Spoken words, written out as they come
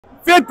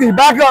50.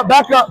 Back up,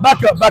 back up,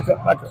 back up, back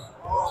up, back up.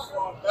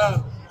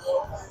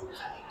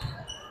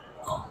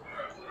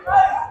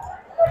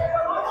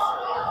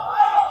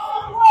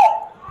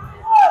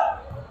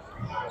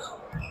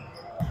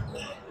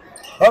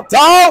 Up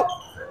top.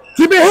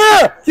 Keep it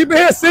here. Keep it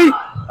here, see?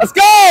 Let's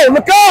go.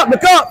 Look up,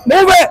 look up.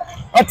 Move it.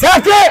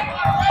 Attack it.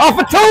 Off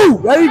of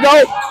 2. There you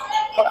go.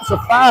 Oh, that's a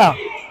foul.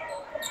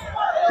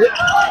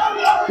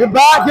 Get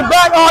back,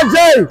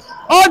 RJ.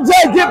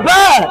 RJ, get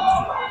back.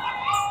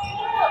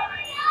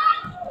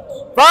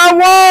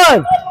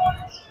 5-1.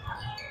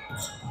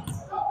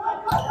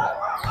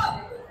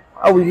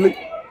 Are we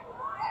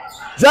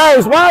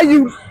James, why are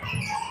you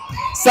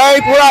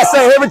saying what I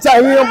say every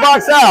time he don't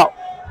box out?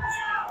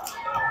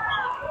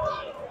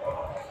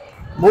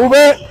 Move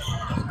it.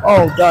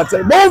 Oh,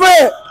 Donte. Move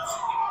it.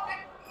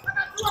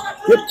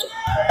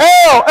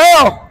 L.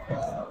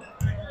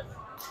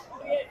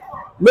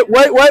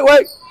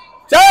 Wait.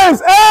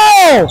 James,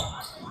 L.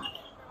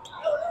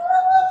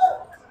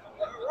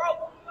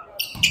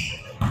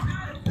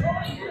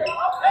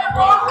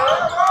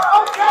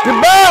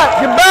 Get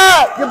back.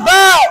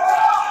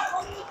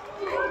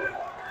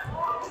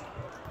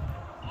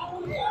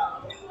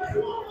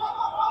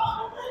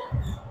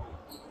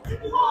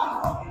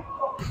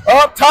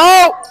 Up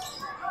top.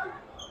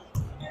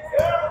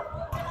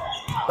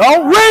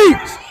 Don't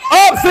reach.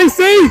 Up, CC.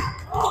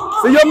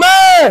 See your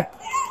man.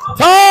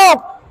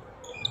 Tom.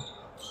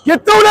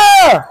 Get through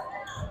there.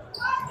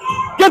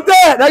 Get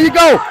there. There you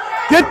go.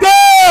 Get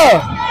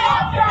there.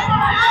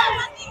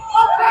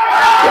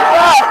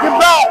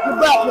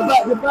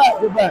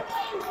 Get back.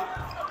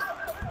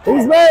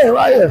 Who's man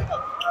right here?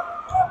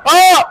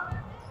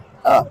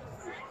 Up.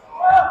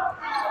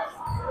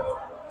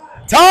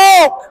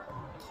 Talk.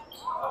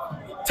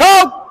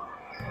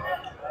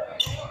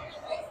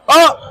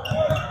 Up.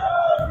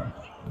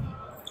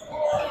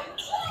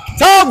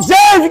 Talk,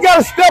 James, you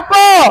gotta step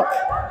up.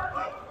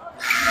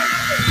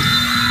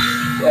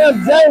 Yeah,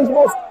 James, you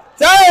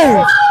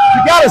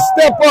gotta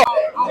step up.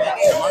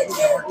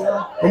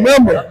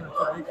 Remember,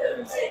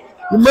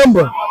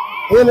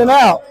 in and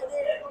out.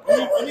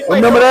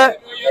 Remember that?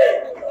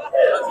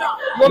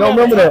 You don't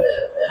remember that?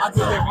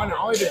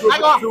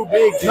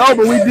 No,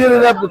 but we did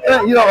it at the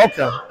thing. You know,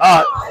 okay. All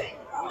right.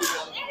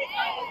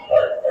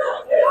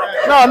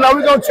 No,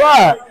 we're going to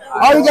try it.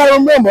 All you got to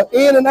remember,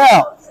 in and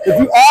out. If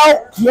you out,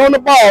 you're on the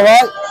ball,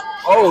 right?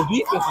 Oh,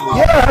 defense.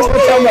 Yeah, that's what I'm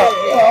talking about.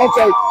 Yeah,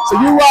 okay. So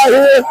you right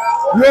here,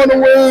 you're on the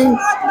wing,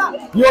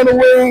 you're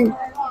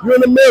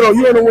in the middle,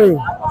 you're in the wing.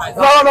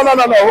 No.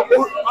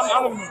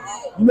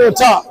 You're on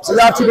top. So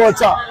y'all two on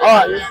top. All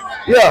right.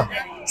 Yeah.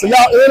 So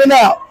y'all in and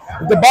out.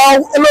 If the ball,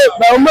 look,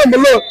 now remember,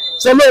 look.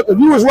 So look, if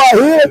you was right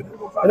here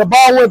and the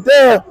ball went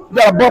there, you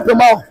got to bump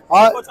him off.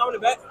 All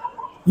right?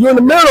 You in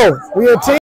the middle. We in team.